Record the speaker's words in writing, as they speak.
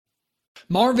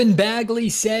Marvin Bagley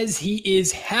says he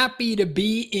is happy to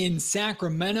be in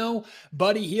Sacramento.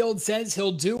 Buddy Hield says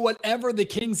he'll do whatever the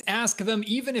Kings ask of him,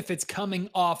 even if it's coming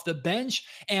off the bench.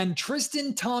 And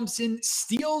Tristan Thompson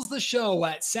steals the show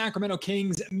at Sacramento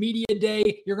Kings Media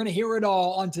Day. You're going to hear it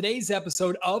all on today's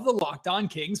episode of the Locked On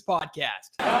Kings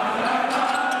podcast.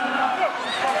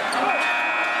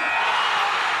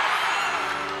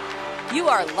 You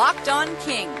are Locked On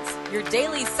Kings, your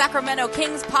daily Sacramento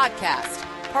Kings podcast.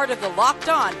 Part of the Locked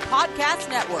On Podcast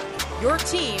Network, your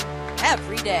team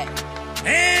every day.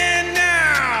 And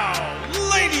now,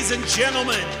 ladies and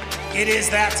gentlemen, it is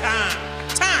that time.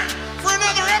 Time for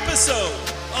another episode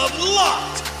of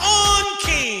Locked On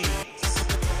Kings.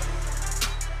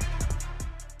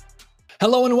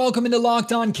 Hello and welcome into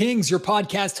Locked On Kings, your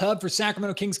podcast hub for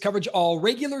Sacramento Kings coverage all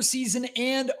regular season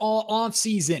and all off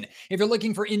season. If you're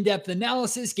looking for in-depth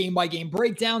analysis, game-by-game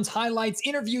breakdowns, highlights,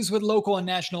 interviews with local and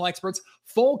national experts,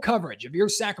 full coverage of your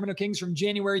Sacramento Kings from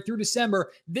January through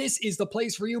December, this is the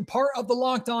place for you, part of the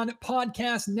Locked On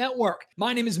Podcast Network.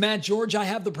 My name is Matt George. I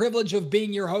have the privilege of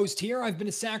being your host here. I've been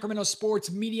a Sacramento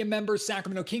sports media member,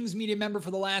 Sacramento Kings media member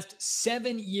for the last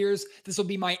 7 years. This will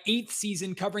be my 8th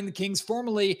season covering the Kings,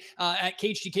 formerly at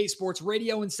KHTK Sports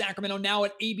Radio in Sacramento, now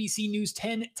at ABC News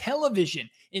 10 Television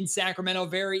in Sacramento.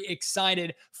 Very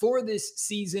excited for this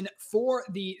season for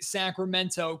the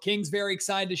Sacramento Kings. Very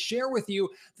excited to share with you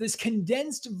this condensed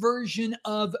version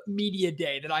of Media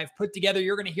Day that I've put together.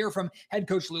 You're going to hear from head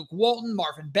coach Luke Walton,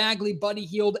 Marvin Bagley, Buddy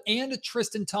Hield, and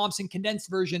Tristan Thompson, condensed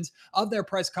versions of their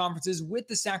press conferences with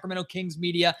the Sacramento Kings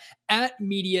media at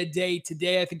Media Day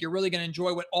today. I think you're really going to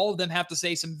enjoy what all of them have to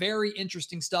say. Some very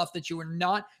interesting stuff that you are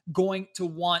not going to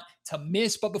want to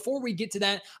miss. But before we get to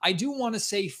that, I do want to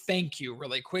say thank you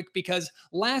really quick, because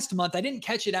last month, I didn't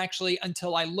catch it actually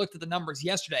until I looked at the numbers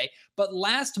yesterday, but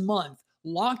last month,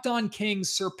 Locked On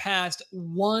Kings surpassed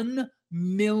 1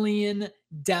 million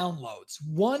downloads.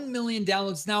 1 million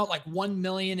downloads now, like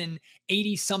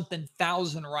 1,080 something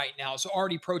thousand right now. So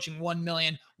already approaching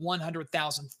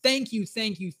 1,100,000. Thank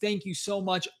you so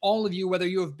much, all of you, whether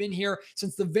you have been here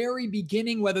since the very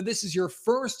beginning, whether this is your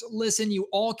first listen, you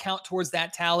all count towards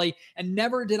that tally. And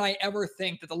never did I ever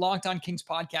think that the Locked On Kings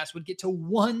podcast would get to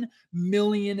 1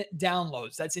 million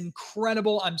downloads. That's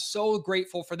incredible. I'm so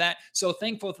grateful for that. So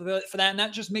thankful for that. And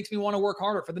that just makes me want to work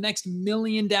harder for the next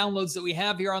million downloads that we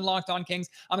have here on Locked On Kings.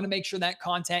 I'm going to make sure that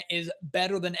content is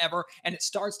better than ever. And it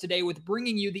starts today with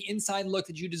bringing you the inside look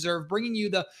that you deserve, bringing you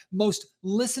the most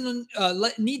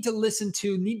need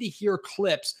to hear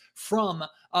clips from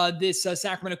this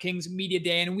Sacramento Kings Media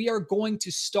Day. And we are going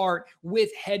to start with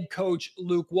head coach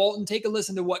Luke Walton. Take a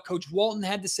listen to what Coach Walton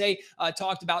had to say.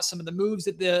 Talked about some of the moves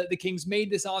that the Kings made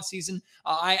this offseason.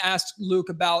 I asked Luke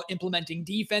about implementing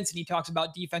defense, and he talks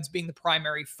about defense being the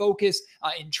primary focus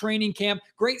in training camp.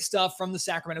 Great stuff from the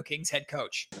Sacramento Kings head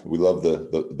coach. We love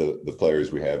the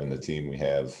players we have and the team we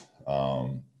have.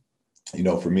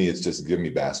 For me, it's just give me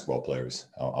basketball players.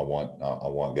 I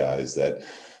want guys that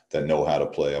know how to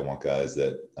play. I want guys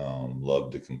that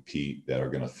love to compete, that are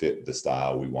going to fit the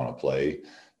style we want to play.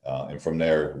 And from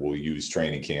there, we'll use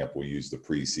training camp. We'll use the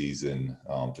preseason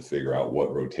to figure out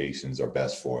what rotations are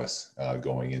best for us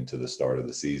going into the start of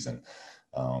the season.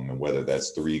 And whether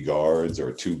that's 3 guards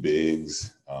or 2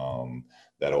 bigs,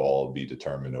 that'll all be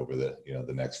determined over the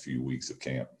next few weeks of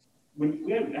camp.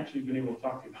 We haven't actually been able to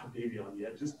talk about Davion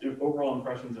yet. Just overall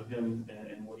impressions of him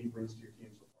and what he brings to your team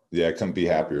so far. Yeah, I couldn't be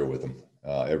happier with him.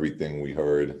 Everything we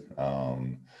heard,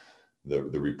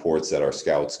 the reports that our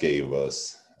scouts gave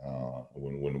us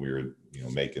when we were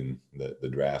making the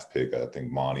draft pick. I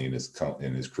think Monty and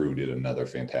his crew did another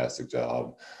fantastic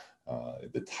job.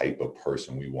 The type of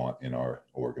person we want in our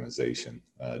organization.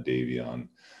 Davion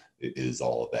is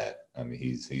all of that. I mean,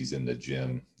 he's in the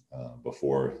gym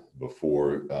before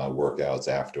workouts,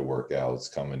 after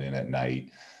workouts, coming in at night,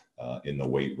 in the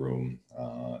weight room,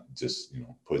 just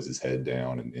puts his head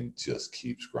down and just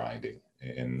keeps grinding.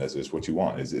 And that's just what you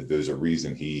want. There's a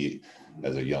reason he,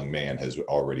 as a young man, has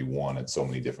already won at so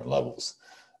many different levels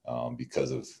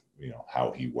because of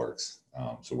how he works.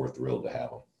 So we're thrilled to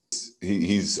have him.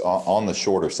 He's on the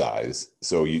shorter size,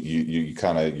 so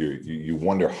you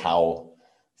wonder how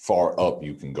far up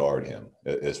you can guard him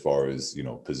as far as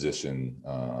position,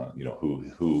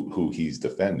 who he's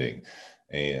defending.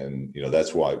 And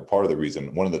that's why part of the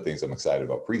reason, one of the things I'm excited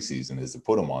about preseason is to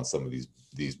put him on some of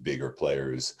these bigger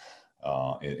players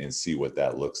and see what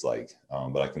that looks like.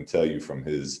 But I can tell you from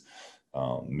his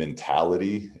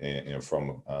mentality and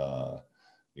from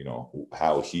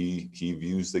how he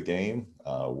views the game,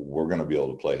 we're going to be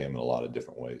able to play him in a lot of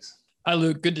different ways. Hi,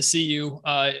 Luke. Good to see you.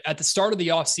 At the start of the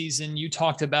offseason, you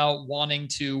talked about wanting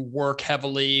to work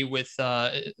heavily with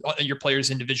your players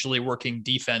individually working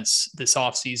defense this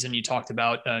offseason. You talked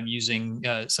about using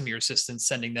some of your assistants,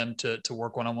 sending them to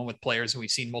work one-on-one with players. And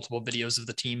we've seen multiple videos of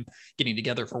the team getting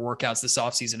together for workouts this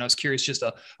offseason. I was curious, just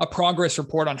a progress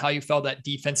report on how you felt that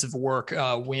defensive work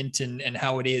went and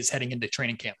how it is heading into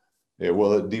training camp. Yeah,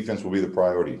 well, the defense will be the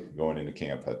priority going into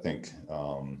camp. I think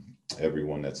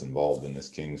everyone that's involved in this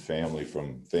Kings family,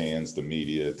 from fans to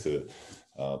media to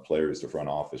players to front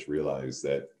office, realize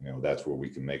that, that's where we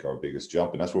can make our biggest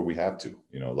jump, and that's where we have to.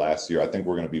 Last year, I think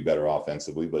we're going to be better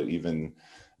offensively, but even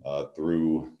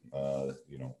through,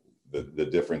 the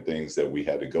different things that we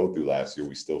had to go through last year,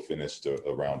 we still finished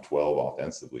around 12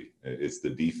 offensively. It's the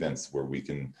defense where we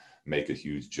can make a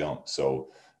huge jump. So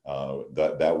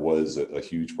that was a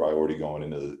huge priority going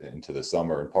into the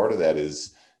summer. And part of that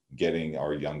is getting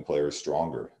our young players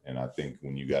stronger. And I think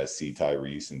when you guys see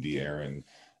Tyrese and De'Aaron,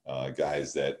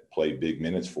 guys that play big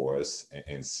minutes for us,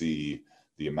 and see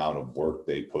the amount of work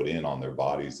they put in on their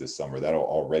bodies this summer, that'll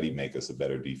already make us a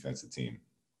better defensive team.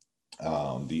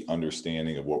 The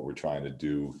understanding of what we're trying to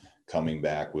do, coming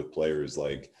back with players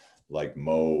like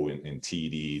Mo and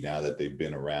TD, now that they've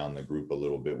been around the group a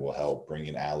little bit, will help.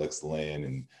 Bringing Alex,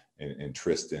 Lynn, and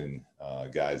Tristan,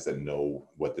 guys that know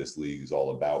what this league is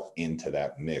all about, into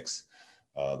that mix.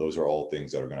 Those are all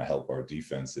things that are going to help our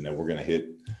defense. And then we're going to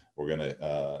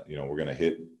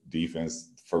hit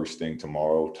defense first thing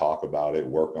tomorrow, talk about it,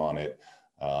 work on it.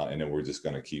 And then we're just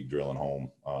going to keep drilling home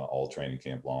all training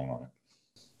camp long on it.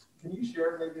 Can you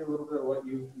share maybe a little bit of what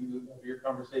your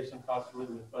conversation possibly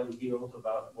with Buddy Hield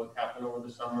about what happened over the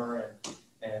summer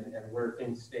and where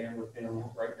things stand with him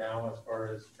right now as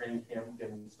far as training camp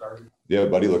getting started? Yeah,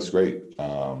 Buddy looks great.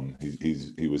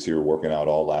 He was here working out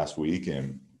all last week,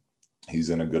 and he's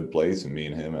in a good place. And me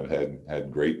and him have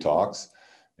had great talks,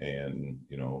 and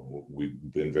we've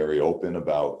been very open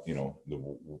about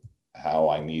how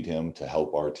I need him to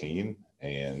help our team,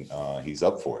 and he's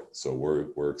up for it. So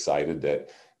we're excited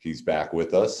that he's back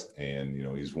with us, and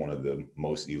he's one of the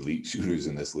most elite shooters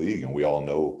in this league, and we all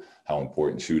know how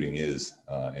important shooting is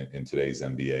in today's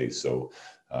NBA. So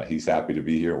he's happy to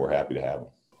be here. We're happy to have him.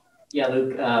 Yeah,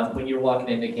 Luke, when you're walking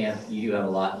into camp, you have a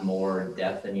lot more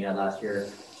depth than you had last year.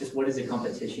 Just what is the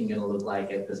competition going to look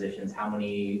like at positions? How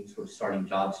many sort of starting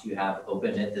jobs do you have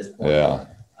open at this point? Yeah.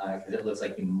 Because it looks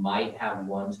like you might have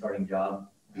one starting job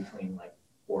between like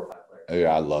 4 or 5 players.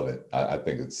 Yeah, I love it. I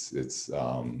think it's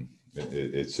going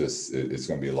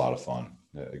to be a lot of fun.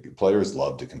 Players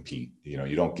love to compete.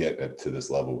 You don't get to this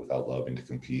level without loving to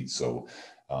compete. So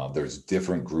there's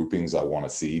different groupings I want to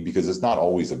see, because it's not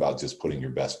always about just putting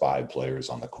your best 5 players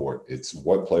on the court. It's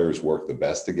what players work the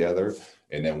best together,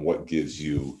 and then what gives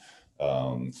you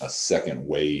a second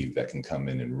wave that can come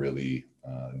in and really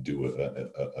do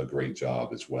a great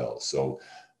job as well. So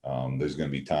there's going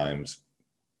to be times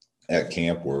at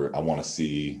camp where I want to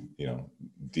see,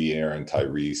 De'Aaron,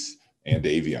 Tyrese, and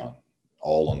Davion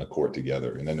all on the court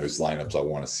together. And then there's lineups I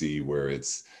want to see where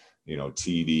it's,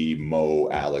 TD, Mo,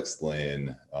 Alex,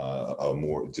 Lynn,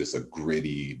 just a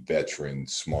gritty, veteran,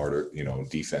 smarter,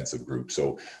 defensive group.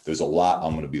 So there's a lot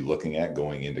I'm going to be looking at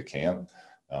going into camp.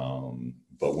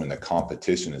 But when the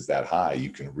competition is that high, you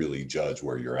can really judge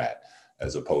where you're at,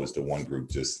 as opposed to one group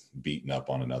just beating up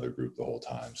on another group the whole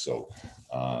time. So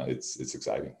it's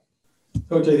exciting.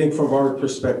 Coach, I think from our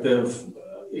perspective,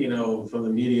 from the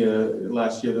media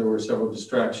last year, there were several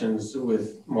distractions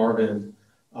with Marvin.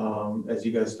 As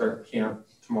you guys start camp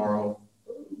tomorrow,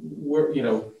 where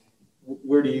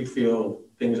do you feel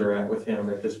things are at with him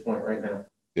at this point right now?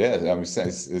 Yeah, I mean,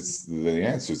 it's the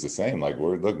answer is the same. Like,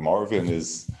 Marvin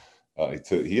is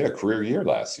he had a career year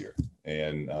last year,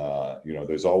 and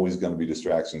there's always going to be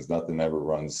distractions. Nothing ever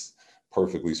runs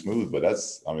perfectly smooth, but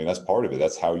that's part of it.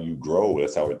 That's how you grow.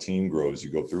 That's how a team grows.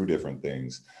 You go through different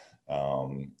things.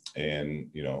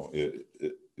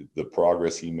 The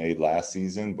progress he made last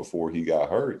season before he got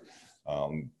hurt,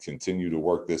 continue to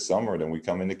work this summer. Then we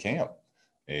come into camp,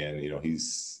 and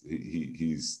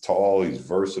he's tall, he's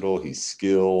versatile, he's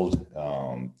skilled,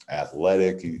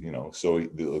 athletic. So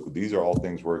these are all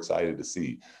things we're excited to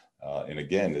see. And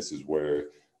again, this is where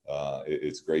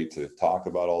it's great to talk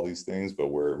about all these things, but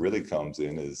where it really comes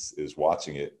in is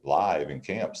watching it live in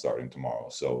camp starting tomorrow.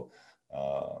 So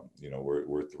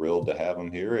we're thrilled to have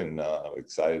him here, and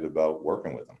excited about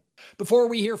working with him. Before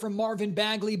we hear from Marvin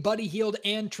Bagley, Buddy Hield,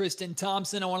 and Tristan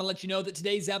Thompson, I want to let you know that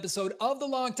today's episode of the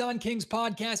Locked On Kings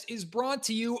podcast is brought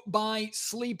to you by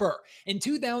Sleeper. In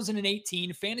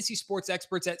 2018, fantasy sports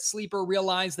experts at Sleeper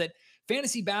realized that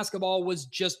fantasy basketball was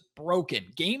just broken.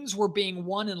 Games were being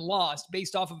won and lost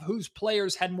based off of whose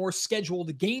players had more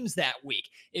scheduled games that week.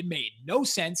 It made no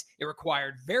sense. It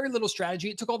required very little strategy.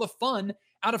 It took all the fun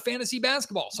out of fantasy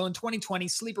basketball. So in 2020,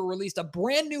 Sleeper released a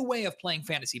brand new way of playing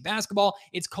fantasy basketball.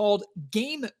 It's called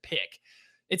Game Pick.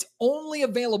 It's only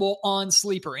available on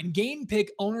Sleeper. In Game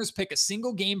Pick, owners pick a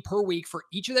single game per week for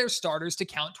each of their starters to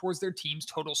count towards their team's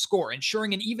total score,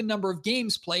 ensuring an even number of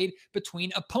games played between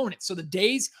opponents. So the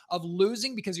days of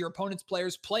losing because your opponent's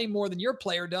players play more than your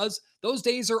player does, those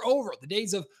days are over. The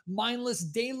days of mindless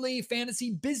daily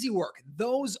fantasy busy work,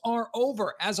 those are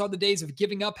over, as are the days of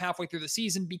giving up halfway through the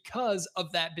season because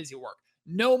of that busy work.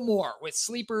 No more. With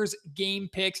Sleeper's Game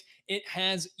Picks, it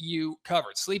has you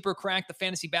covered. Sleeper cracked the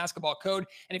fantasy basketball code,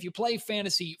 and if you play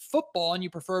fantasy football and you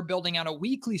prefer building out a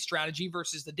weekly strategy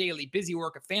versus the daily busy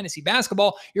work of fantasy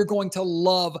basketball, you're going to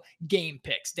love Game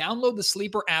Picks. Download the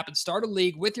Sleeper app and start a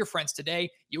league with your friends today.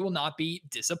 You will not be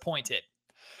disappointed.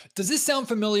 Does this sound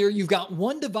familiar? You've got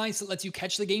one device that lets you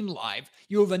catch the game live.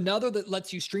 You have another that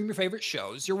lets you stream your favorite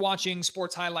shows. You're watching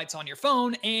sports highlights on your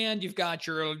phone, and you've got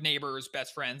your neighbor's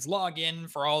best friend's login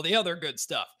for all the other good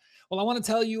stuff. Well, I want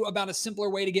to tell you about a simpler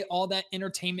way to get all that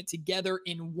entertainment together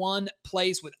in one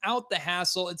place without the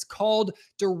hassle. It's called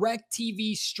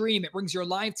DirecTV Stream. It brings your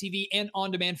live TV and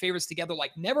on-demand favorites together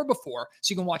like never before,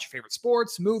 so you can watch your favorite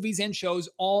sports, movies, and shows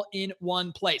all in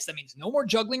one place. That means no more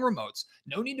juggling remotes,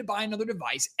 no need to buy another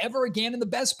device ever again, and the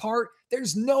best part,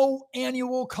 there's no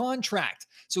annual contract.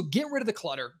 So get rid of the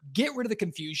clutter, get rid of the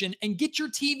confusion, and get your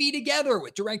TV together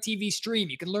with DirecTV Stream.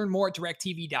 You can learn more at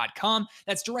directtv.com.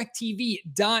 That's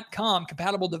directtv.com.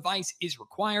 Compatible device is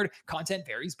required. Content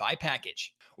varies by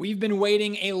package. We've been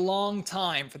waiting a long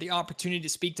time for the opportunity to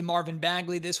speak to Marvin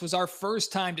Bagley. This was our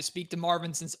first time to speak to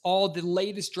Marvin since all the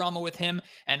latest drama with him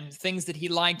and things that he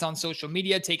liked on social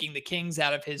media, taking the Kings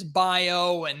out of his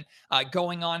bio and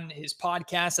going on his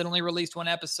podcast that only released one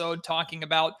episode, talking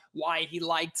about why he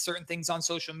liked certain things on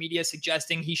social media,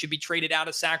 suggesting he should be traded out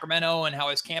of Sacramento and how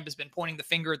his camp has been pointing the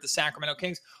finger at the Sacramento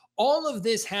Kings. All of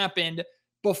this happened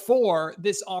before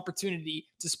this opportunity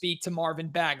to speak to Marvin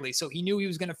Bagley. So he knew he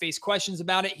was going to face questions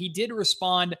about it. He did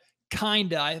respond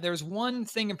kinda. There's one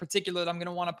thing in particular that I'm going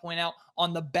to want to point out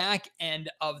on the back end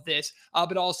of this,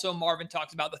 but also Marvin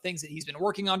talks about the things that he's been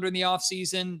working on during the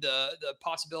offseason, the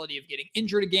possibility of getting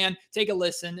injured again. Take a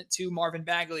listen to Marvin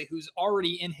Bagley, who's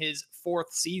already in his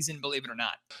 4th season, believe it or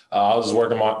not. I was just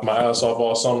working my ass off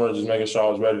all summer, just making sure I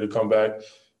was ready to come back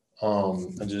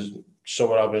and just show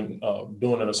what I've been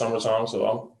doing in the summertime.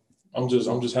 So I'm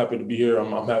just happy to be here.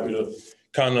 I'm happy to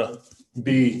kind of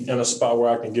be in a spot where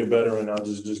I can get better, and I'll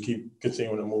just keep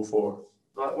continuing to move forward.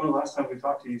 One of the last time we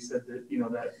talked to you, you said that,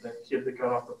 that kid that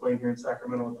got off the plane here in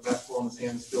Sacramento with the basketball in his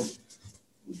hand is still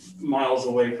miles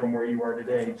away from where you are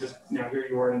today. Just now here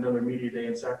you are in another media day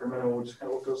in Sacramento, which is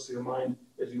kind of what goes through your mind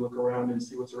as you look around and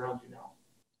see what's around you now.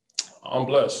 I'm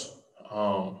blessed.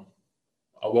 I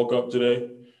woke up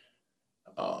today.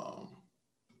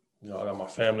 I got my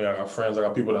family, I got friends, I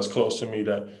got people that's close to me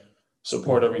that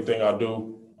support everything I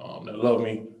do, that love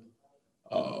me.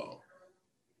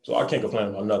 So I can't complain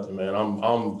about nothing, man.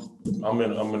 I'm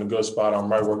in a good spot.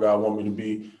 I'm right where God want me to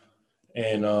be,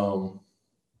 and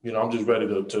I'm just ready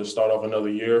to start off another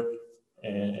year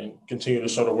and continue to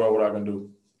show the world what I can do.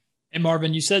 And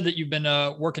Marvin, you said that you've been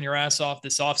working your ass off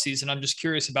this offseason. I'm just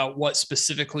curious about what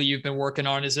specifically you've been working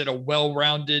on. Is it a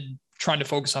well-rounded, trying to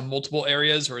focus on multiple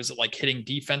areas, or is it like hitting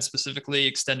defense specifically,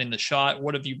 extending the shot?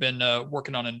 What have you been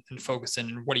working on and focusing,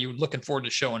 and what are you looking forward to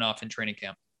showing off in training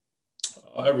camp?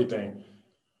 Everything.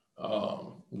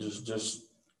 Just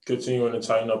continuing to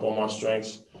tighten up on my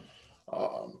strengths.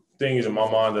 Things in my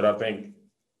mind that I think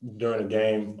during the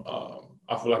game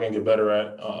I feel like I can get better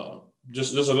at.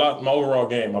 Just a lot. My overall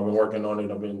game, I've been working on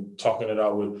it. I've been talking it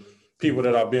out with people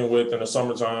that I've been with in the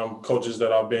summertime, coaches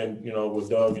that I've been, with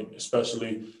Doug,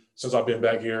 especially since I've been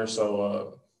back here.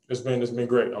 So it's been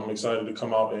great. I'm excited to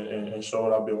come out and show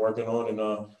what I've been working on, and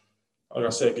like I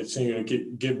said, continue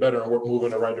to get better and move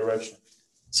in the right direction.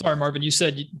 Sorry, Marvin, you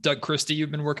said Doug Christie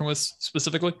you've been working with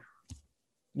specifically?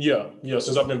 Yeah.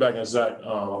 Since I've been back in Sac,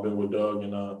 I've been with Doug,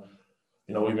 and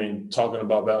we've been talking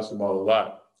about basketball a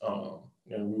lot,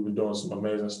 and we were doing some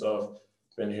amazing stuff.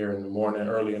 Been here in the morning,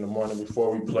 early in the morning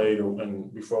before we played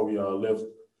and before we lived.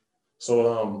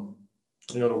 So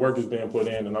the work is being put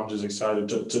in, and I'm just excited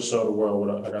to show the world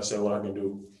what I can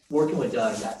do. Working with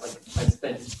Doug, I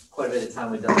spent quite a bit of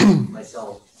time with Doug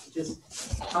myself. Just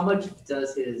how much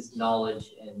does his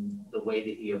knowledge and the way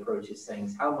that he approaches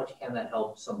things, how much can that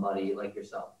help somebody like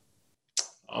yourself?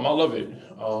 I love it.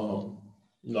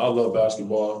 I love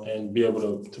basketball, and be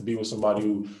able to be with somebody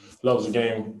who loves the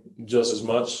game just as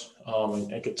much,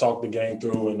 and could talk the game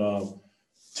through and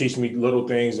teach me little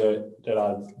things that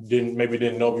I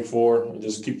didn't know before, and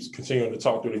just keeps continuing to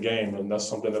talk through the game. And that's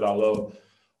something that I love.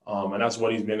 And that's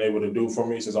what he's been able to do for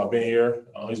me since I've been here.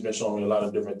 He's been showing me a lot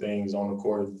of different things on the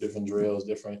court, different drills,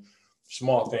 different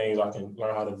small things I can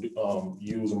learn how to do,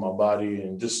 use in my body,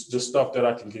 and just stuff that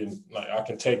I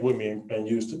can take with me and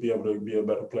use to be able to be a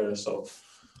better player. So,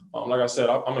 like I said,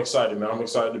 I'm excited, man. I'm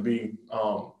excited to be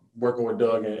working with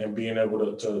Doug and being able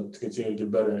to continue to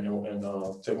get better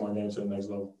and take my game to the next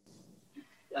level.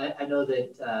 I know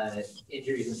that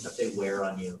injuries and stuff, they wear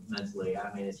on you mentally.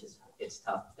 I mean, it's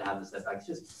tough to have the setbacks.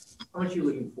 Just how much are you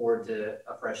looking forward to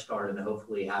a fresh start and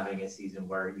hopefully having a season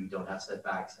where you don't have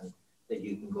setbacks and that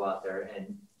you can go out there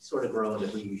and sort of grow into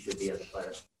who you should be as a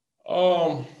player?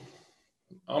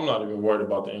 I'm not even worried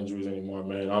about the injuries anymore,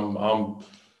 man.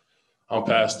 I'm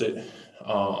past it.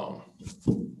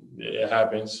 It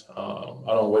happens. I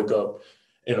don't wake up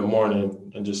in the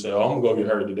morning and just say, "Oh, I'm gonna go get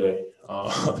hurt today."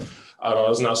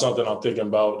 That's not something I'm thinking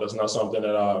about. That's not something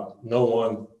that no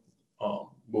one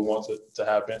would want to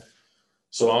happen.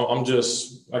 So I'm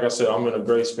just, like I said, I'm in a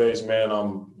great space, man.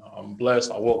 I'm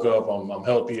blessed. I woke up. I'm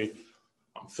healthy.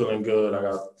 I'm feeling good. I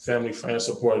got family, friends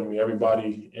supporting me.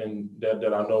 Everybody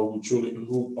that I know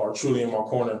who are truly in my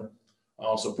corner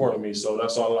supporting me. So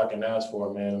that's all I can ask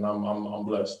for, man. And I'm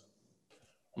blessed.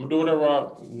 I'm gonna do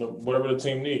whatever the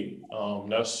team need.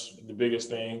 That's the biggest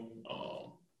thing.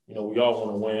 We all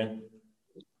want to win,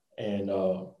 and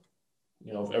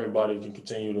if everybody can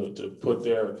continue to put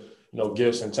their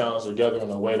gifts and talents together in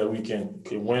a way that we can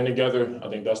win together, I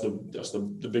think that's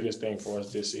the biggest thing for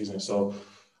us this season. So,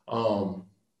 I'm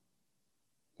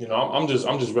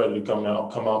just ready to come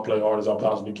out, play hard as I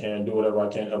possibly can, do whatever I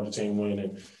can, help the team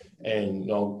win, and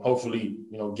hopefully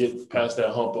get past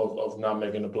that hump of not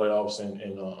making the playoffs, and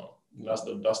that's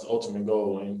the ultimate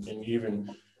goal, and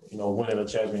even winning a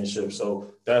championship.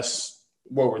 So that's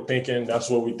what we're thinking. That's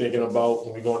what we're thinking about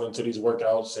when we're going into these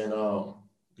workouts, and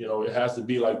it has to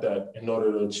be like that in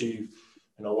order to achieve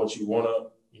what you want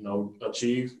to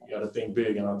achieve. You got to think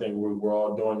big, and I think we're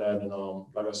all doing that. And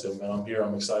like I said, man, I'm here.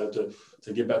 I'm excited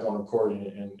to get back on the court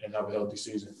and have a healthy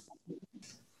season.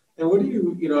 And what do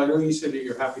you I know you said that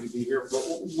you're happy to be here, but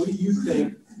what do you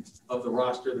think of the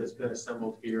roster that's been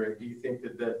assembled here? And do you think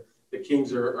that the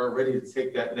Kings are ready to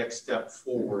take that next step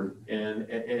forward and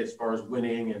as far as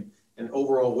winning and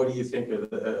overall, what do you think of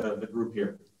the group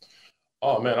here?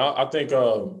 Oh man, I think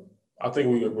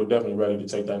we're definitely ready to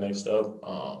take that next step.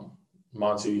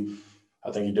 Monty,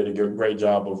 I think he did a great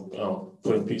job of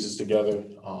putting pieces together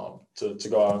to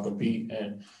go out and compete.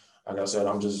 And like I said,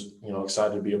 I'm just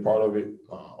excited to be a part of it.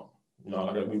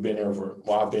 I've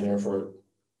been here for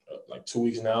like 2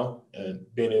 weeks now, and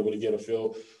being able to get a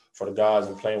feel for the guys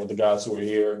and playing with the guys who are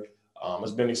here,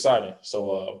 it's been exciting.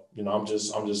 So I'm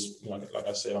just like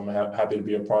I said, I'm happy to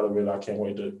be a part of it. I can't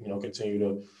wait to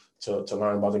continue to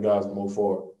learn about the guys and move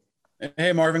forward.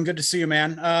 Hey Marvin, good to see you,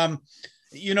 man.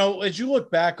 As you look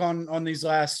back on these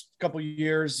last couple of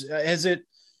years,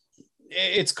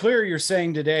 it's clear you're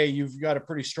saying today you've got a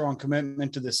pretty strong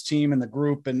commitment to this team and the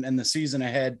group and the season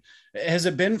ahead. Has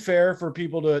it been fair for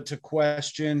people to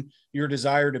question your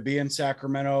desire to be in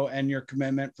Sacramento and your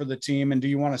commitment for the team? And do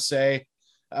you want to say,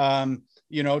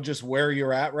 just where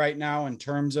you're at right now in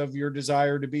terms of your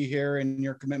desire to be here and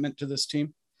your commitment to this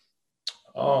team?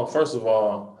 First of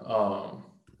all,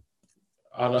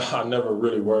 I never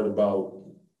really worried about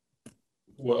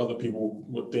what other people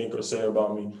would think or say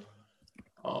about me.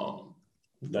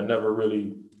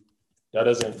 That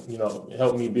doesn't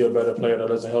help me be a better player. That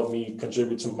doesn't help me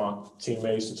contribute to my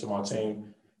teammates and to my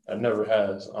team. That never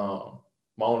has.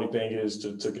 My only thing is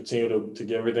to continue to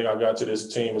give everything I got to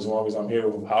this team as long as I'm here,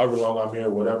 however long I'm here,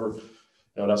 whatever.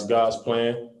 That's God's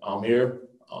plan. I'm here,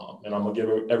 and I'm going to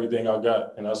give everything I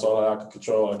got, and that's all I can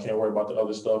control. I can't worry about the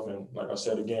other stuff. And like I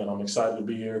said, again, I'm excited to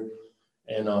be here,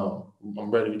 and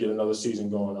I'm ready to get another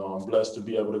season going. I'm blessed to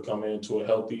be able to come into it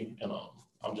healthy, and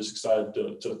I'm just excited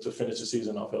to finish the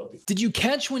season off healthy. Did you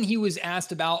catch when he was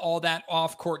asked about all that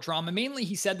off-court drama? Mainly,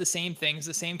 he said the same things,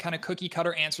 the same kind of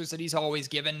cookie-cutter answers that he's always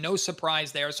given. No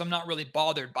surprise there, so I'm not really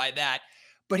bothered by that.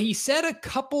 But he said a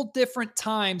couple different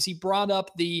times, he brought up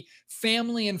the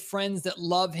family and friends that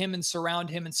love him and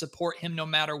surround him and support him no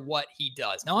matter what he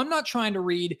does. Now, I'm not trying to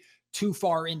read too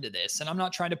far into this. And I'm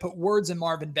not trying to put words in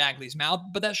Marvin Bagley's mouth,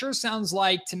 but that sure sounds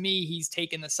like to me he's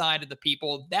taken the side of the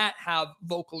people that have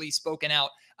vocally spoken out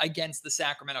against the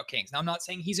Sacramento Kings. Now, I'm not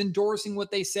saying he's endorsing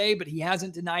what they say, but he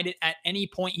hasn't denied it at any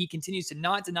point. He continues to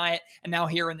not deny it. And now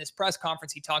here in this press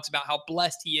conference, he talks about how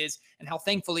blessed he is and how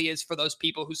thankful he is for those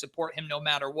people who support him no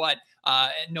matter what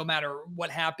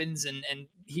happens. And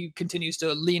he continues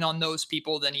to lean on those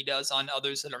people than he does on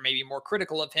others that are maybe more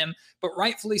critical of him, but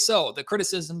rightfully so. The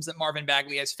criticisms that Marvin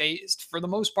Bagley has faced for the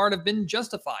most part have been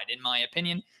justified, in my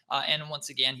opinion. And once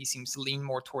again, he seems to lean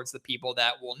more towards the people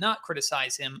that will not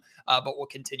criticize him, but will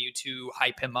continue to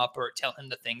hype him up or tell him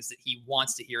the things that he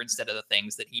wants to hear instead of the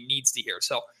things that he needs to hear.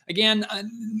 So again,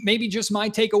 maybe just my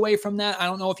takeaway from that. I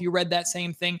don't know if you read that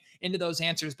same thing into those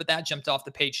answers, but that jumped off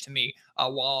the page to me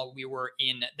while we were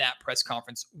in that press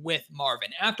conference with Marvin.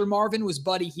 After Marvin was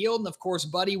Buddy Hield, and of course,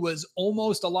 Buddy was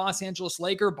almost a Los Angeles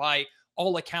Laker by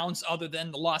all accounts other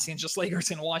than the Los Angeles Lakers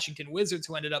and Washington Wizards,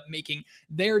 who ended up making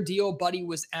their deal. Buddy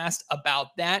was asked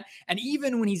about that. And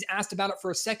even when he's asked about it for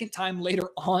a second time later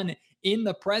on in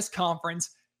the press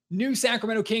conference, new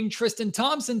Sacramento King Tristan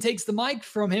Thompson takes the mic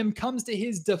from him, comes to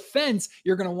his defense.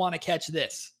 You're going to want to catch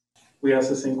this. We asked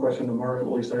the same question to Marvin,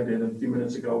 at least I did a few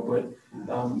minutes ago, but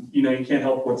you can't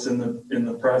help what's in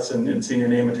the press and seeing your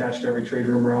name attached to every trade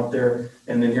rumor out there.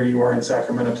 And then here you are in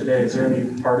Sacramento today. Is there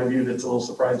any part of you that's a little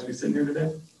surprised to be sitting here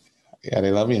today? Yeah, they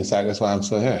love me in Sac. That's why I'm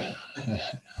still here.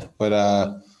 But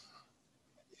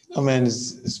man,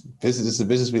 it's business. It's the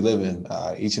business we live in.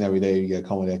 Each and every day you got to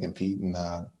come in there and compete, and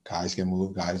guys can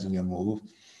move, guys can move.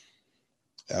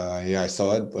 Yeah, I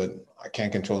saw it, but I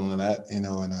can't control none of that, and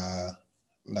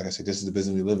like I said, this is the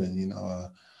business we live in.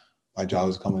 My job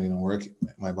is coming in and work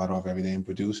my butt off every day and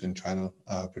produce and try to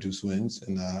produce wins.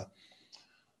 And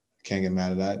can't get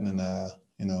mad at that. And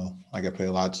I get paid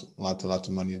lots of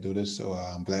money to do this. So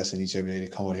I'm blessed each every day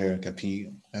to come out here and compete.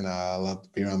 And I love to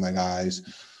be around my guys.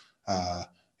 I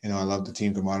love the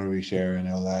team camaraderie we share and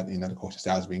all that. The coaching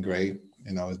staff has been great.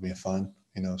 It's been fun.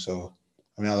 So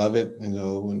I love it. When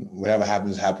whatever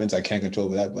happens. I can't control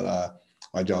that, but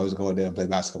my job is to go out there and play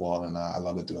basketball, and I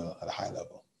love to do it at a high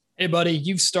level. Hey, buddy,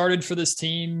 you've started for this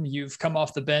team. You've come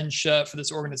off the bench for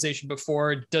this organization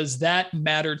before. Does that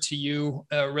matter to you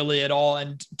really at all?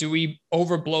 And do we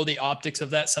overblow the optics of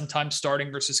that sometimes,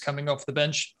 starting versus coming off the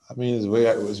bench? It's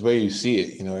the way you see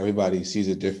it. Everybody sees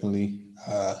it differently.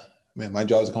 My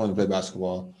job is to come and play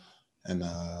basketball, and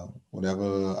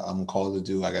whatever I'm called to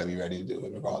do, I got to be ready to do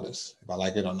it regardless, if I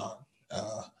like it or not.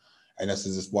 And that's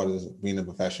just part of being a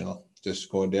professional.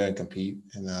 Just go there and compete,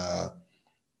 and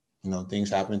things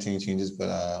happen, team changes,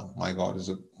 but my goal is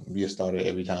to be a starter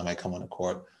every time I come on the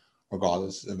court,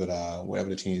 regardless of it, whatever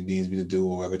the team needs me to do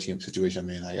or whatever team situation I'm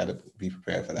in. I got to be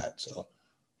prepared for that. So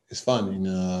it's fun,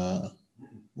 to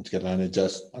get on it.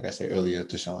 Just like I said earlier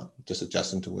to Sean, just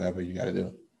adjusting to whatever you got to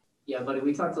do. Yeah, buddy,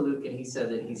 we talked to Luke, and he said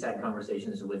that he's had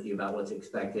conversations with you about what's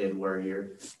expected, where you're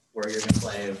going to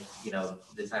play,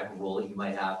 the type of role that you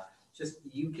might have. Just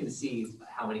you can see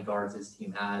how many guards this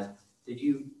team has. Did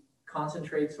you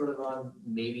concentrate sort of on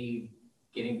maybe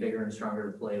getting bigger and stronger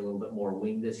to play a little bit more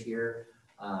wing this year,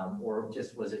 or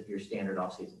just was it your standard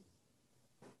offseason?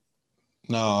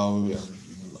 No,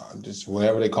 just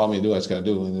whatever they call me to do, I just got to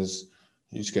do. And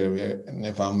you just got to. And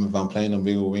if I'm playing a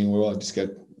bigger wing role, I just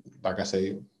get, like I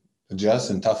say, adjust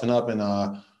and toughen up and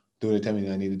do what they tell me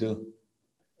that I need to do.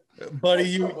 Buddy,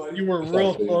 you were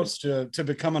real close to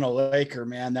becoming a Laker,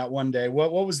 man, that one day.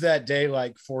 What was that day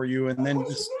like for you? And then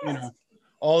just,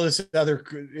 all this other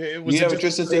 – it was.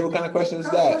 Tristan said, what kind of question is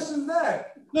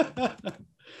that?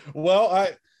 Well,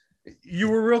 you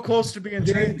were real close to being –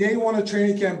 Day one of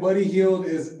training camp, Buddy Hield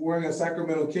is wearing a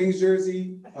Sacramento Kings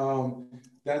jersey.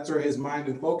 That's where his mind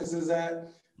and focus is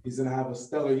at. He's going to have a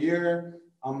stellar year.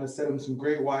 I'm going to set him some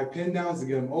great wide pin downs to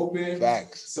get him open.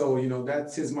 Facts. So,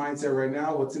 that's his mindset right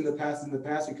now. What's in the past,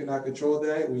 we cannot control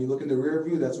that. When you look in the rear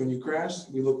view, that's when you crash.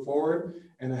 We look forward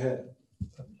and ahead.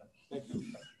 Thank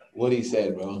you. What he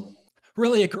said, bro.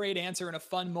 Really a great answer and a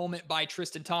fun moment by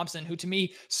Tristan Thompson, who to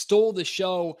me stole the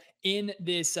show in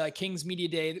this Kings Media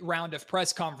Day round of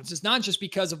press conferences, not just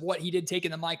because of what he did taking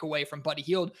the mic away from Buddy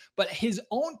Hield, but his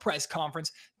own press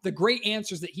conference, the great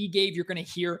answers that he gave, you're going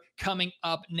to hear coming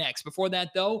up next. Before that,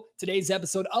 though, today's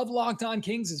episode of Locked On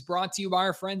Kings is brought to you by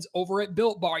our friends over at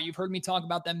Built Bar. You've heard me talk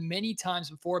about them many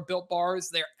times before. Built Bars,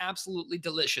 they're absolutely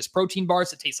delicious. Protein bars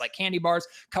that taste like candy bars,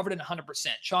 covered in 100%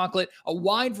 chocolate, a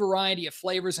wide variety of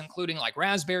flavors, including like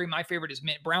raspberry. My favorite is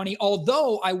mint brownie.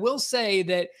 Although I will say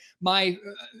that my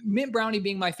mint brownie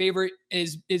being my favorite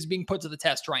is being put to the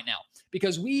test right now,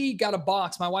 because we got a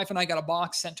box. My wife and I got a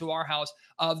box sent to our house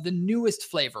of the newest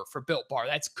flavor for Built Bar.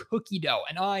 That's cookie dough.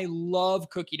 And I love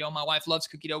cookie dough. My wife loves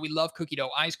cookie dough. We love cookie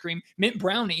dough ice cream. Mint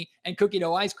brownie and cookie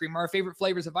dough ice cream are our favorite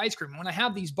flavors of ice cream. When I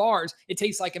have these bars, it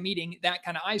tastes like I'm eating that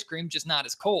kind of ice cream, just not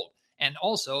as cold. And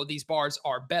also, these bars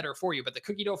are better for you. But the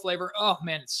cookie dough flavor, oh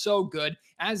man, it's so good,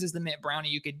 as is the mint brownie.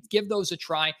 You could give those a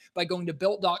try by going to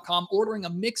built.com, ordering a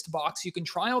mixed box. You can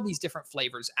try all these different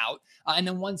flavors out. And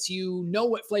then once you know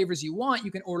what flavors you want, you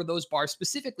can order those bars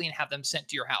specifically and have them sent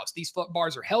to your house. These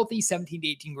bars are healthy, 17 to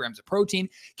 18 grams of protein,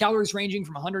 calories ranging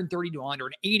from 130 to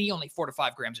 180, only 4 to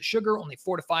 5 grams of sugar, only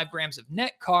 4 to 5 grams of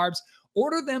net carbs.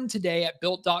 Order them today at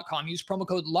built.com. Use promo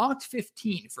code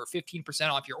LOCKED15 for 15%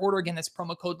 off your order. Again, that's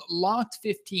promo code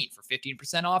LOCKED15 for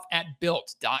 15% off at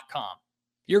built.com.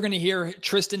 You're going to hear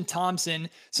Tristan Thompson,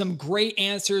 some great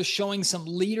answers, showing some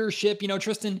leadership. You know,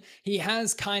 Tristan, he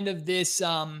has kind of this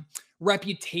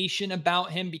reputation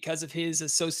about him because of his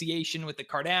association with the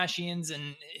Kardashians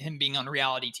and him being on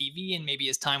reality TV and maybe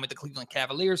his time with the Cleveland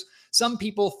Cavaliers. Some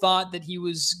people thought that he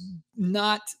was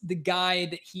not the guy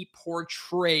that he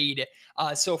portrayed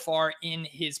so far in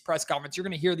his press conference. You're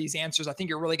going to hear these answers. I think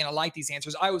you're really going to like these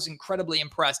answers. I was incredibly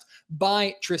impressed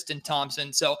by Tristan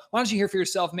Thompson. So why don't you hear for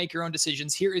yourself, make your own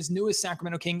decisions. Here is newest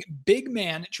Sacramento King big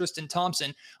man Tristan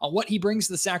Thompson on what he brings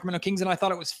to the Sacramento Kings. And I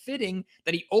thought it was fitting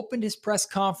that he opened his press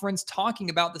conference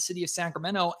talking about the city of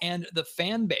Sacramento and the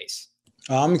fan base.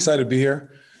 I'm excited to be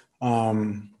here.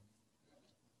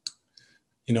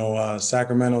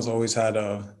 Sacramento's always had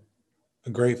a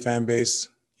great fan base,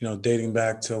 dating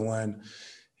back to when,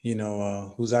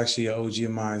 who's actually an OG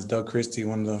of mine, is Doug Christie,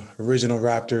 one of the original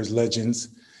Raptors legends.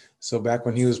 So back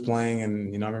when he was playing, and,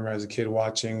 I remember as a kid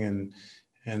watching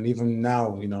and even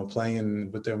now,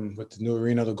 playing with them, with the new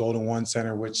arena, the Golden One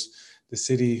Center, which the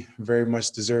city very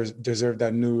much deserved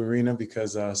that new arena,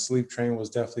 because Sleep Train was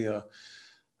definitely a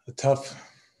tough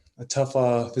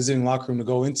visiting locker room to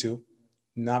go into,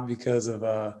 not because of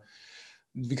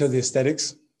the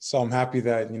aesthetics. So I'm happy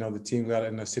that, the team got it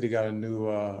and the city got a new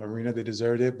arena. They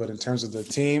deserved it. But in terms of the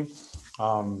team,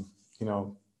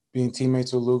 being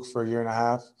teammates with Luke for a year and a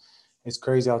half, it's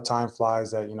crazy how time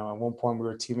flies. That, at one point we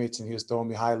were teammates and he was throwing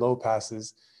me high-low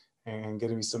passes and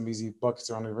getting me some easy buckets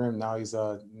around the rim. Now he's,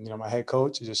 my head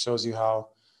coach. It just shows you how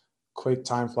quick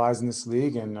time flies in this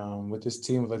league. And with this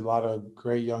team with a lot of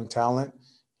great young talent,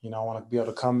 I want to be able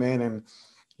to come in and,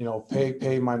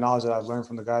 pay my knowledge that I've learned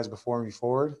from the guys before me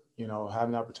forward.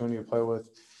 Having the opportunity to play with,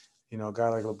 a guy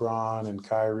like LeBron and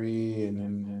Kyrie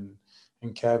and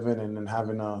Kevin, and then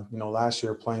having last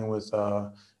year playing with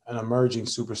an emerging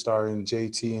superstar in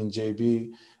JT and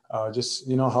JB.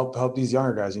 Help these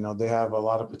younger guys. They have a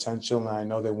lot of potential, and I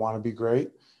know they want to be great.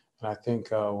 And I think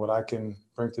what I can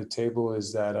bring to the table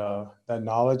is that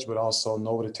knowledge, but also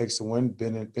know what it takes to win.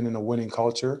 Been in a winning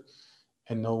culture,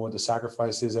 and know what the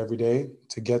sacrifice is every day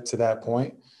to get to that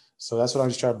point. So that's what I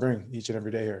just try to bring each and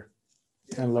every day here,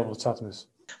 and level of toughness.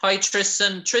 Hi,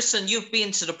 Tristan. Tristan, you've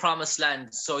been to the promised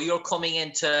land, so you're coming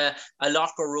into a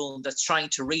locker room that's trying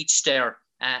to reach there.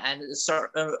 And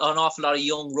an awful lot of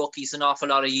young rookies, an awful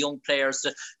lot of young players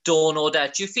that don't know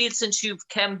that. Do you feel since you've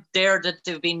come there that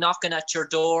they've been knocking at your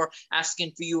door,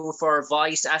 asking for you for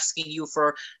advice, asking you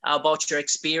for about your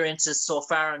experiences so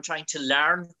far, and trying to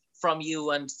learn from you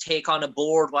and take on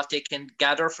board what they can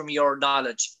gather from your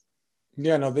knowledge?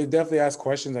 Yeah, no, they definitely ask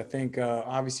questions. I think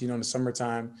obviously, in the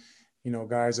summertime,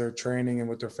 guys are training and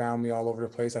with their family all over the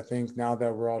place. I think now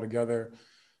that we're all together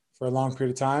for a long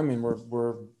period of time and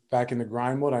we're back in the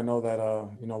grind mode, I know that, a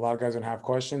lot of guys are gonna have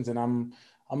questions, and I'm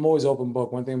always open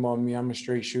book. One thing about me, I'm a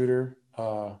straight shooter.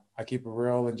 I keep it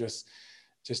real and just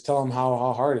tell them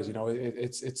how hard it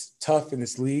is. It's tough in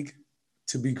this league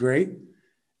to be great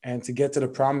and to get to the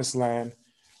promised land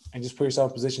and just put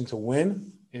yourself in position to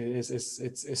win.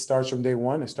 It starts from day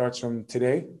one. It starts from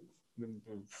today,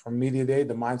 from media day,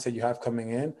 the mindset you have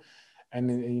coming in.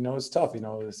 And it's tough.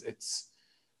 It's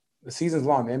the season's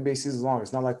long. The NBA season's long.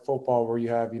 It's not like football where you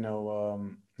have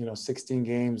 16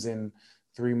 games in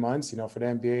 3 months. For the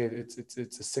NBA, it's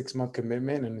a 6-month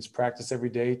commitment, and it's practice every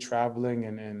day, traveling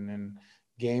and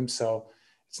games. So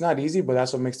it's not easy, but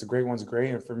that's what makes the great ones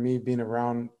great. And for me, being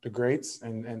around the greats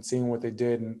and seeing what they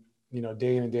did, and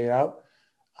day in and day out,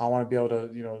 I want to be able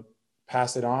to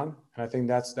pass it on. And I think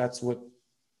that's what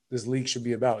this league should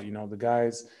be about. The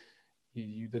guys,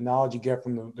 the knowledge you get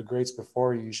from the greats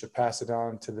before you should pass it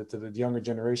on to the younger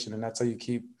generation, and that's how you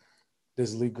keep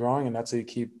this league growing, and that's how you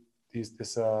keep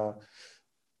the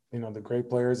great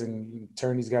players and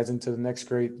turn these guys into the next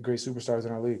great superstars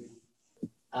in our league.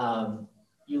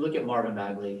 You look at Marvin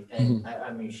Bagley, and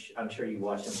I mean, I'm sure you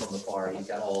watched him from afar. He's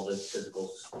got all the physical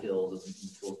skills and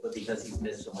tools, but because he's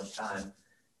missed so much time,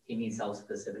 he needs help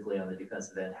specifically on the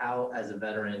defensive end. How, as a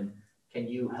veteran, can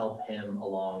you help him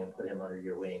along and put him under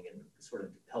your wing and sort of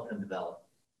help him develop?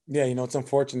 Yeah, it's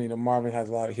unfortunate. Marvin has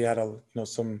he had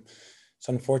some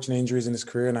unfortunate injuries in his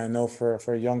career, and I know for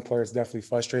a young player, it's definitely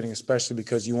frustrating, especially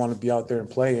because you want to be out there and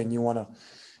play, and you want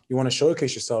to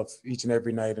showcase yourself each and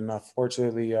every night. And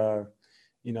unfortunately,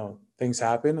 things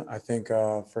happen. I think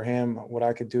for him, what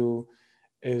I could do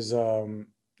is,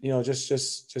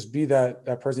 just be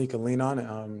that person you can lean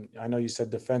on. I know you said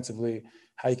defensively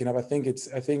how you can help. I think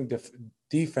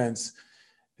defense,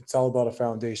 it's all about a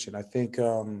foundation. I think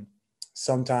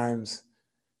sometimes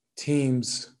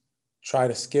teams try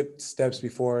to skip steps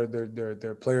before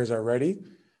their players are ready.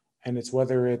 And it's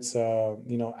whether it's,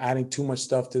 adding too much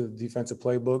stuff to the defensive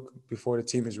playbook before the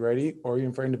team is ready, or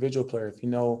even for individual player, if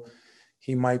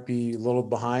he might be a little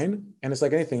behind. And it's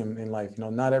like anything in life,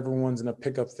 not everyone's going to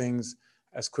pick up things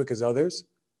as quick as others.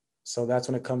 So that's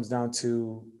when it comes down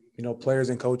to, players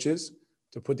and coaches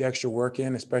to put the extra work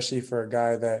in, especially for a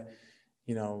guy that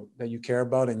you care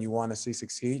about and you want to see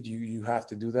succeed. You have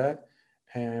to do that.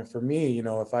 And for me,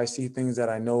 if I see things that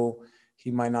I know he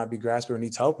might not be grasping or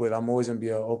needs help with, I'm always going to be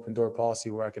an open door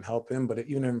policy where I can help him. But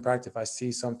even in practice, if I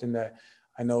see something that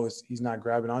I know he's not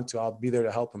grabbing onto, I'll be there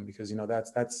to help him, because,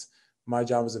 that's my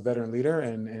job as a veteran leader.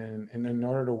 And in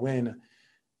order to win,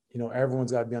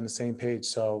 everyone's got to be on the same page.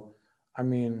 So, I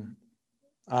mean,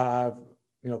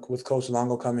 with Coach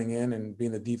Longo coming in and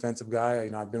being the defensive guy,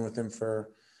 I've been with him for,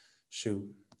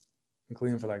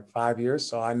 including for like 5 years.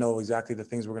 So I know exactly the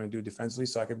things we're going to do defensively.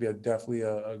 So I could be definitely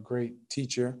a great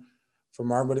teacher for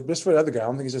Marvin, but just for the other guy. I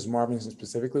don't think it's just Marvin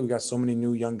specifically. We got so many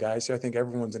new young guys here. I think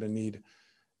everyone's going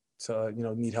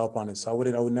to need help on it. So I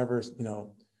would never,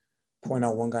 point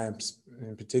out one guy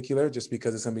in particular, just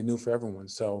because it's going to be new for everyone.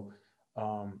 So,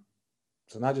 so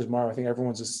not just Marvin. I think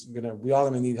everyone's just we all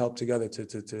going to need help together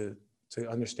to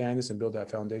understand this and build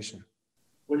that foundation.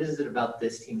 What is it about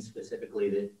this team specifically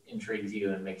that intrigues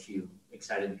you and makes you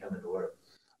excited to come into work?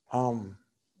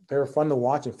 They're fun to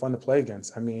watch and fun to play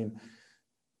against. I mean,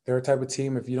 they're a type of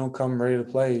team, if you don't come ready to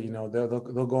play,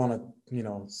 they'll go on a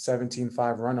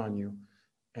 17-5 run on you,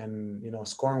 and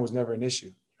scoring was never an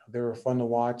issue. They were fun to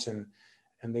watch, and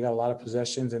they got a lot of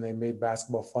possessions, and they made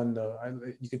basketball fun.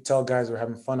 You could tell guys were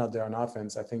having fun out there on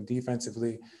offense. I think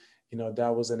defensively,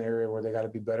 that was an area where they got to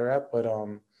be better at. But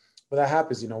that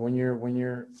happens, when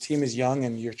your team is young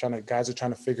and guys are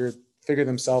trying to figure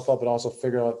themselves out, but also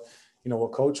figure out,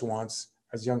 what coach wants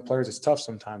as young players. It's tough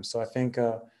sometimes. So I think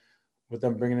with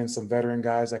them bringing in some veteran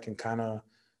guys that can kind of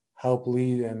help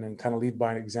lead and kind of lead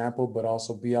by an example, but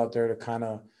also be out there to kind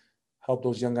of help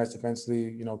those young guys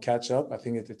defensively, catch up. I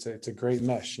think it's a great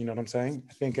mesh. You know what I'm saying?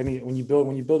 I think when you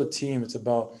build a team, it's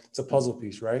a puzzle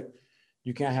piece, right?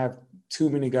 You can't have too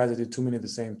many guys that do too many of the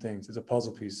same things. It's a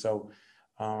puzzle piece. So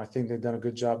I think they've done a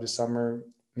good job this summer,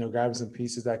 grabbing some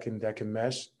pieces that can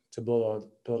mesh to build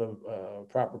a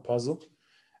proper puzzle.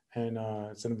 And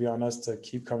it's going to be on us to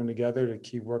keep coming together, to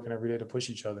keep working every day to push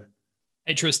each other.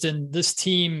 Hey, Tristan, this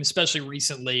team, especially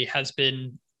recently, has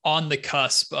been on the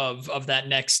cusp of that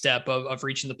next step of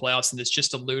reaching the playoffs, and it's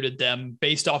just eluded them.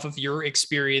 Based off of your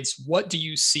experience, what do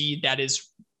you see that is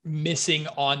missing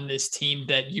on this team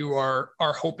that you are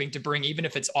hoping to bring, even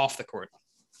if it's off the court?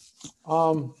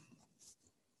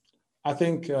 I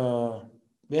think the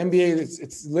NBA,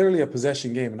 it's literally a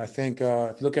possession game. And I think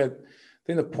if you look at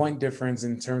the point difference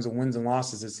in terms of wins and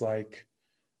losses, it's like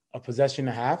a possession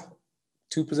and a half,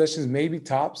 2 possessions, maybe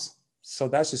tops. So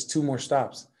that's just 2 more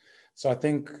stops. So I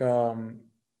think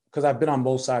because I've been on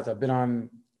both sides, I've been on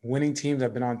winning teams,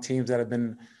 I've been on teams that have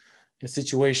been in a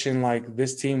situation like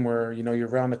this team where, you're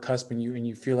around the cusp and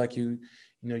you feel like you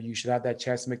should have that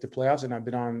chance to make the playoffs. And I've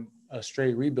been on a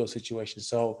straight rebuild situation.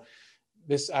 So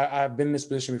I've been in this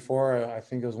position before. I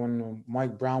think it was when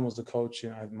Mike Brown was the coach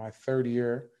in my 3rd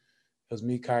year. It was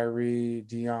me, Kyrie,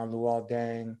 Dion, Luol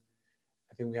Deng.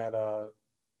 I think we had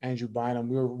Andrew Bynum.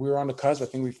 We were on the cusp. I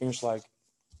think we finished like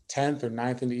 10th or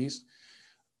 9th in the East.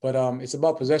 But it's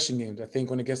about possession games. I think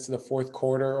when it gets to the 4th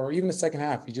quarter or even the second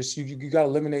half, you got to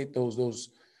eliminate those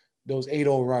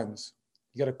 8-0 runs.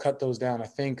 You got to cut those down. I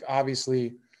think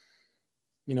obviously,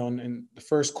 in the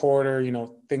 1st quarter,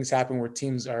 things happen where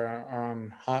teams are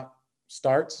on hot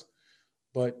starts.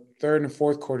 But 3rd and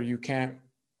 4th quarter, you can't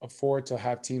afford to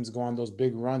have teams go on those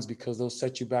big runs, because they'll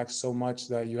set you back so much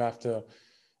that you have to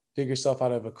dig yourself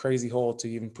out of a crazy hole to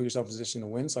even put yourself in position to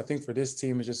win. So I think for this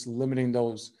team, it's just limiting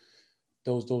those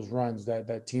runs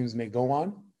that teams may go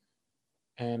on.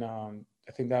 And I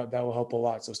I think that will help a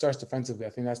lot. So it starts defensively. I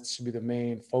think that should be the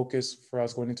main focus for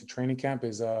us going into training camp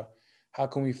is how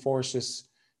can we force just,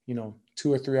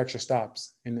 2 or 3 extra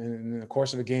stops in the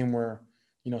course of a game where,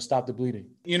 stop the bleeding.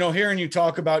 Hearing you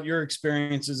talk about your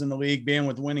experiences in the league, being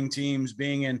with winning teams,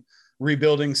 being in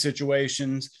rebuilding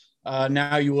situations,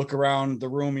 now you look around the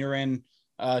room you're in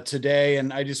today,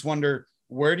 and I just wonder,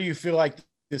 where do you feel like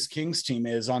this Kings team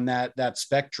is on that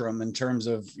spectrum in terms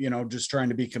of, just trying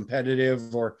to be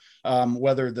competitive, or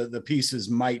whether the pieces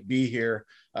might be here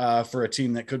for a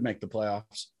team that could make the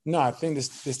playoffs? No, I think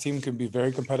this team could be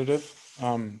very competitive.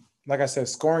 Like I said,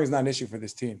 scoring is not an issue for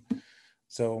this team.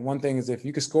 So one thing is, if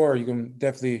you can score, you can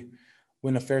definitely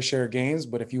win a fair share of games.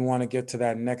 But if you want to get to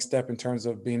that next step in terms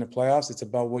of being in the playoffs, it's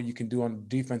about what you can do on the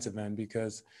defensive end,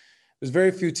 because there's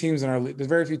very few teams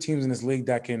in this league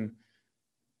that can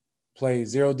play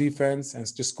zero defense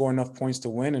and just score enough points to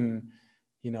win. And,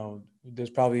 there's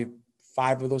probably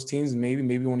 5 of those teams,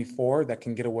 maybe only 4 that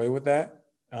can get away with that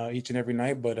each and every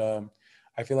night. But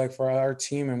I feel like for our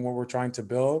team and what we're trying to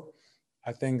build,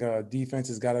 I think defense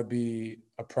has got to be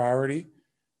a priority.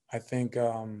 I think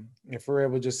if we're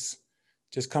able to just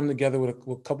come together with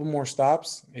a couple more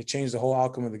stops, it changed the whole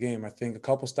outcome of the game. I think a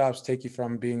couple stops take you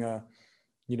from being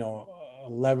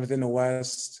 11th in the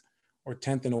West or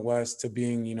 10th in the West to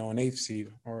being, an 8th seed,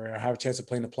 or have a chance of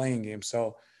playing the playing game.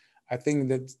 So I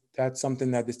think that's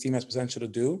something that this team has potential to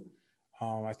do.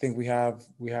 I think we have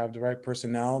the right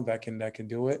personnel that can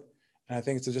do it. And I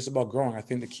think it's just about growing. I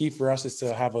think the key for us is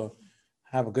to have a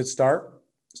good start.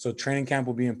 So training camp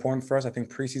will be important for us. I think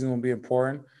preseason will be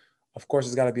important. Of course,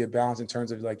 there's got to be a balance in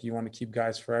terms of you want to keep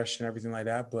guys fresh and everything like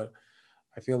that. But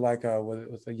I feel like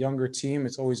with a younger team,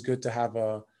 it's always good to have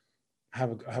a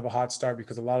hot start,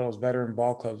 because a lot of those veteran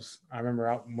ball clubs, I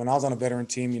remember when I was on a veteran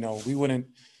team, we wouldn't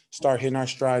start hitting our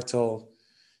stride till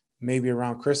maybe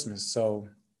around Christmas. So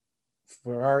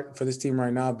for this team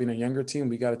right now, being a younger team,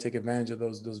 we got to take advantage of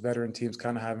those veteran teams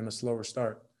kind of having a slower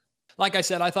start. Like I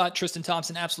said, I thought Tristan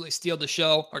Thompson absolutely stole the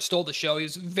show. He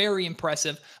was very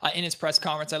impressive in his press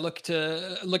conference. I look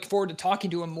forward to talking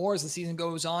to him more as the season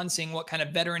goes on, seeing what kind of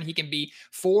veteran he can be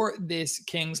for this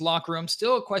Kings locker room.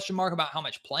 Still a question mark about how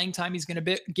much playing time he's going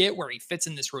to get, where he fits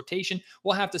in this rotation.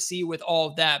 We'll have to see with all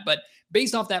of that. But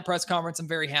based off that press conference, I'm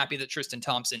very happy that Tristan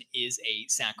Thompson is a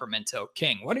Sacramento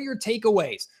King. What are your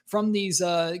takeaways from these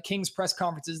Kings press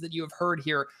conferences that you have heard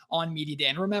here on Media Day?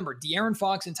 And remember, De'Aaron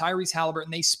Fox and Tyrese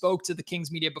Halliburton, they spoke to the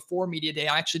Kings media before Media Day.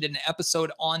 I actually did an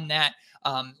episode on that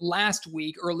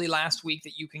early last week,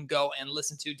 that you can go and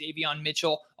listen to. Davion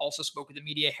Mitchell also spoke with the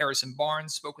media. Harrison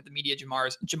Barnes spoke with the media.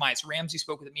 Jamias Ramsey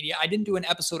spoke with the media. I didn't do an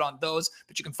episode on those,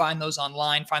 but you can find those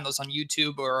online, find those on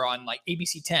YouTube or on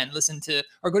ABC 10.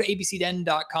 Or go to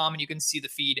abc10.com and you can see the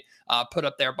feed put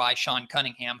up there by Sean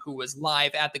Cunningham, who was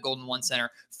live at the Golden One Center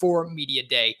for Media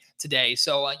Day today.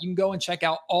 So you can go and check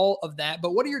out all of that.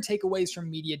 But what are your takeaways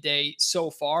from Media Day so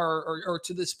far, or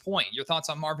to this point? Your thoughts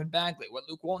on Marvin Bagley, what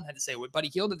Luke Walton had to say, what Buddy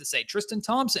Hield had to say, Tristan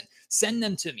Thompson? Send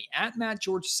them to me at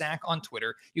MattGeorgeSack on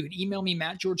Twitter. You can email me,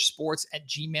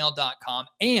 mattgeorgesports@gmail.com,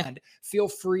 and feel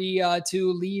free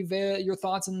to leave your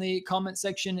thoughts in the comment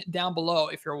section down below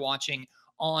if you're watching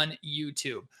on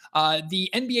YouTube. The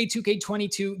NBA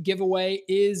 2K22 giveaway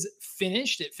is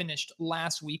finished. It finished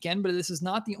last weekend, but this is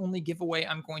not the only giveaway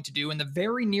I'm going to do. In the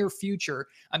very near future,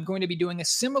 I'm going to be doing a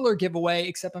similar giveaway,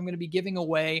 except I'm going to be giving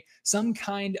away some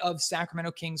kind of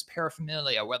Sacramento Kings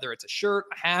paraphernalia, whether it's a shirt,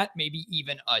 a hat, maybe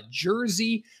even a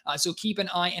jersey. So keep an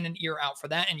eye and an ear out for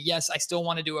that. And yes, I still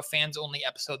want to do a fans only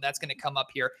episode. That's going to come up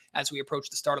here as we approach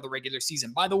the start of the regular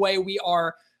season. By the way,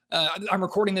 I'm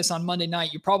recording this on Monday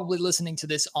night. You're probably listening to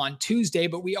this on Tuesday,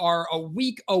 but we are a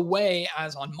week away,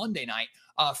 as on Monday night,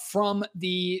 from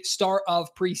the start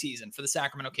of preseason for the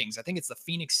Sacramento Kings. I think it's the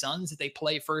Phoenix Suns that they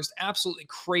play first. Absolutely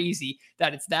crazy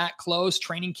that it's that close.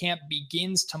 Training camp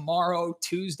begins tomorrow,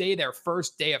 Tuesday, their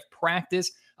first day of practice.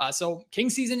 So King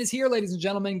season is here, ladies and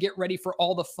gentlemen. Get ready for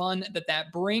all the fun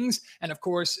that brings. And of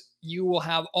course, you will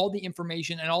have all the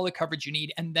information and all the coverage you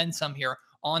need, and then some here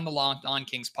on the Locked On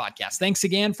Kings podcast. Thanks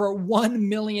again for 1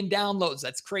 million downloads.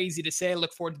 That's crazy to say. I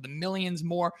look forward to the millions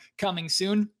more coming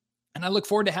soon. And I look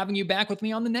forward to having you back with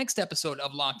me on the next episode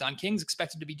of Locked On Kings,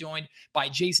 expected to be joined by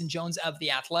Jason Jones of The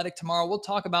Athletic tomorrow. We'll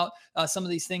talk about some of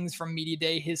these things from Media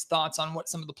Day, his thoughts on what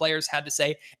some of the players had to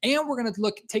say. And we're going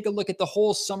to take a look at the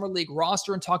whole Summer League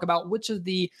roster and talk about which of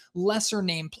the lesser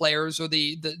name players, or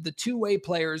the two-way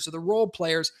players, or the role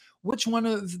players, which one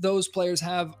of those players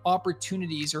have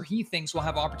opportunities, or he thinks will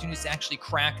have opportunities to actually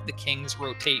crack the Kings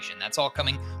rotation. That's all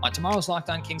coming on tomorrow's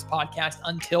Locked On Kings podcast.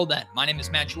 Until then, my name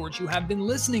is Matt George. You have been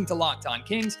listening to Locked On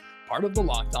Kings, part of the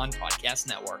Locked On Podcast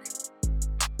Network.